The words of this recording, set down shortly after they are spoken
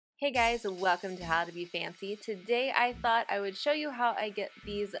Hey guys, welcome to How to Be Fancy. Today I thought I would show you how I get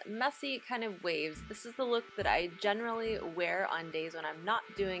these messy kind of waves. This is the look that I generally wear on days when I'm not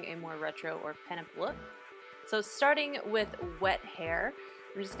doing a more retro or pinup look. So starting with wet hair,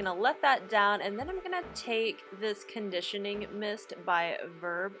 I'm just going to let that down and then I'm going to take this conditioning mist by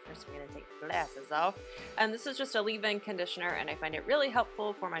Verb. First I'm going to take the glasses off. And this is just a leave-in conditioner and I find it really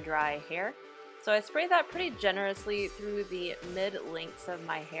helpful for my dry hair. So I spray that pretty generously through the mid-lengths of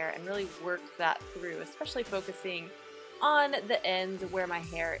my hair and really work that through, especially focusing on the ends where my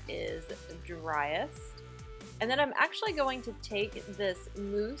hair is driest. And then I'm actually going to take this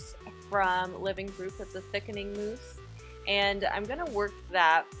mousse from Living Proof, it's a thickening mousse, and I'm going to work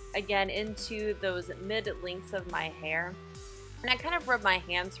that again into those mid-lengths of my hair. And I kind of rub my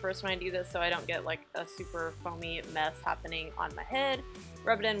hands first when I do this so I don't get like a super foamy mess happening on my head.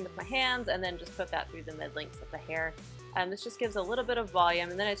 Rub it in with my hands and then just put that through the mid-lengths of the hair. This just gives a little bit of volume,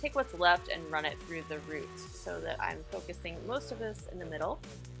 and then I take what's left and run it through the roots so that I'm focusing most of this in the middle.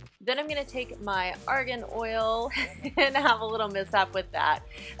 Then I'm going to take my argan oil and have a little mishap with that.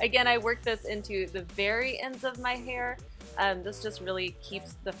 Again, I work this into the very ends of my hair. This just really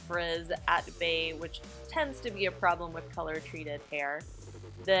keeps the frizz at bay, which tends to be a problem with color treated hair.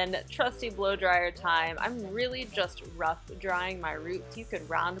 Then trusty blow dryer time. I'm really just rough drying my roots. You could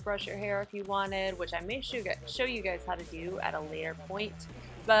round brush your hair if you wanted, which I may show you guys how to do at a later point.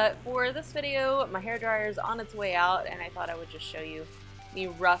 But for this video, my hair dryer is on its way out and I thought I would just show you me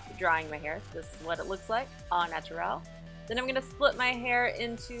rough drying my hair. So this is what it looks like au naturel. Then I'm going to split my hair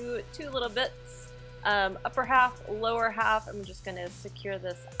into two little bits. Upper half, lower half. I'm just going to secure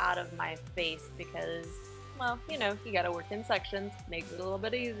this out of my face because, well, you know, you gotta work in sections, makes it a little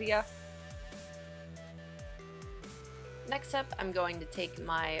bit easier. Next up, I'm going to take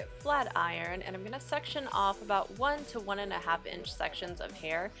my flat iron and I'm going to section off about 1 to 1.5 inch sections of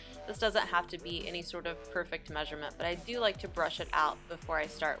hair. This doesn't have to be any sort of perfect measurement, but I do like to brush it out before I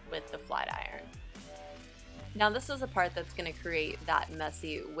start with the flat iron. Now this is the part that's going to create that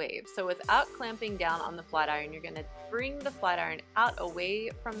messy wave. So without clamping down on the flat iron, you're going to bring the flat iron out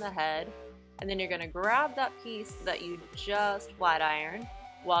away from the head, and then you're going to grab that piece that you just flat ironed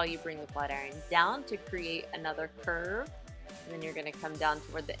while you bring the flat iron down to create another curve. And then you're going to come down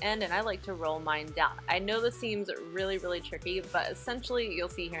toward the end, and I like to roll mine down. I know this seems really tricky, but essentially you'll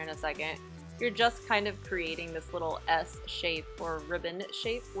see here in a second, you're just kind of creating this little S shape or ribbon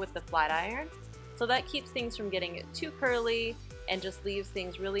shape with the flat iron. So that keeps things from getting too curly and just leaves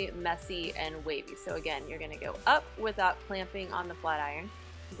things really messy and wavy. So again, you're going to go up without clamping on the flat iron.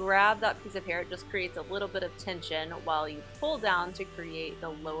 Grab that piece of hair, it just creates a little bit of tension while you pull down to create the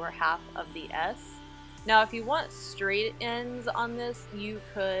lower half of the S. Now if you want straight ends on this, you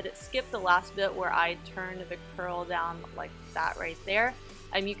could skip the last bit where I turned the curl down like that right there.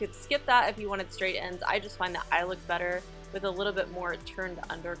 You could skip that if you wanted straight ends. I just find that I look better with a little bit more turned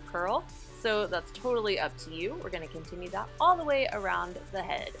under curl. So that's totally up to you. We're going to continue that all the way around the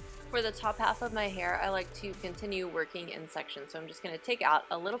head. For the top half of my hair, I like to continue working in sections. So I'm just going to take out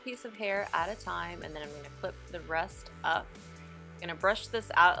a little piece of hair at a time and then I'm going to clip the rest up. I'm going to brush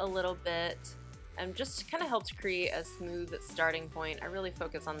this out a little bit and just kind of helps create a smooth starting point. I really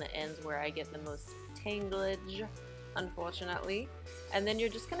focus on the ends where I get the most tanglage, unfortunately. And then you're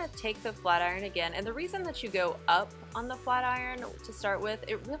just going to take the flat iron again, and the reason that you go up on the flat iron to start with,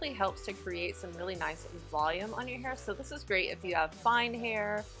 it really helps to create some really nice volume on your hair. So this is great if you have fine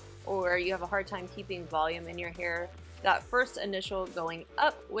hair or you have a hard time keeping volume in your hair. That first initial going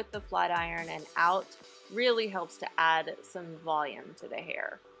up with the flat iron and out really helps to add some volume to the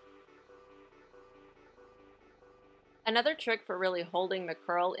hair. Another trick for really holding the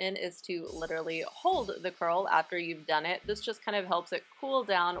curl in is to literally hold the curl after you've done it. This just kind of helps it cool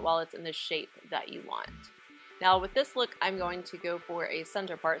down while it's in the shape that you want. Now with this look, I'm going to go for a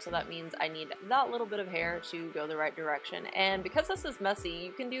center part, so that means I need that little bit of hair to go the right direction. And because this is messy,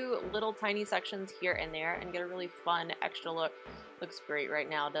 you can do little tiny sections here and there and get a really fun extra look. Looks great right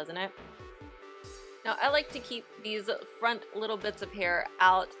now, doesn't it? Now I like to keep these front little bits of hair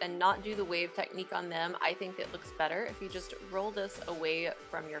out and not do the wave technique on them. I think it looks better if you just roll this away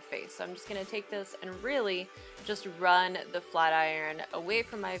from your face. So I'm just going to take this and really just run the flat iron away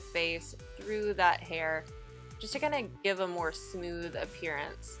from my face through that hair just to kind of give a more smooth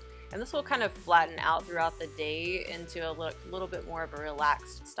appearance. And this will kind of flatten out throughout the day into a little bit more of a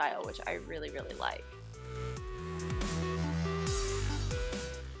relaxed style, which I really like.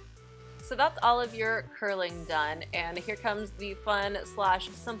 So that's all of your curling done, and here comes the fun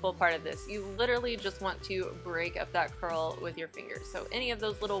 / simple part of this. You literally just want to break up that curl with your fingers. So any of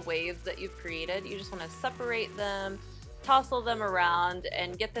those little waves that you've created, you just want to separate them tousle them around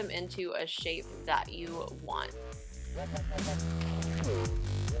and get them into a shape that you want.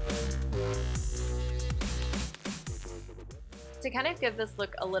 To kind of give this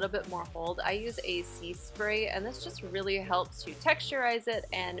look a little bit more hold, I use a sea spray, and this just really helps to texturize it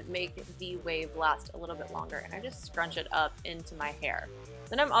and make the wave last a little bit longer, and I just scrunch it up into my hair.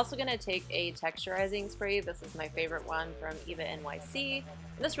 Then I'm also going to take a texturizing spray. This is my favorite one from Eva NYC.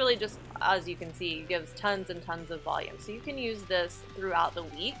 And this really just, as you can see, gives tons and tons of volume. So you can use this throughout the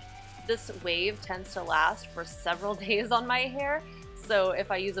week. This wave tends to last for several days on my hair. So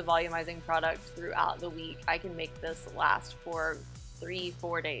if I use a volumizing product throughout the week, I can make this last for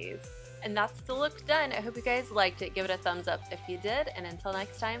 3-4 days. And that's the look done. I hope you guys liked it. Give it a thumbs up if you did. And until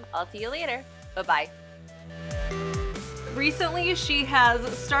next time, I'll see you later. Bye-bye. Recently, she has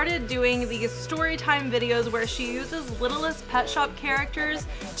started doing these story time videos where she uses Littlest Pet Shop characters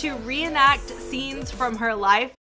to reenact scenes from her life.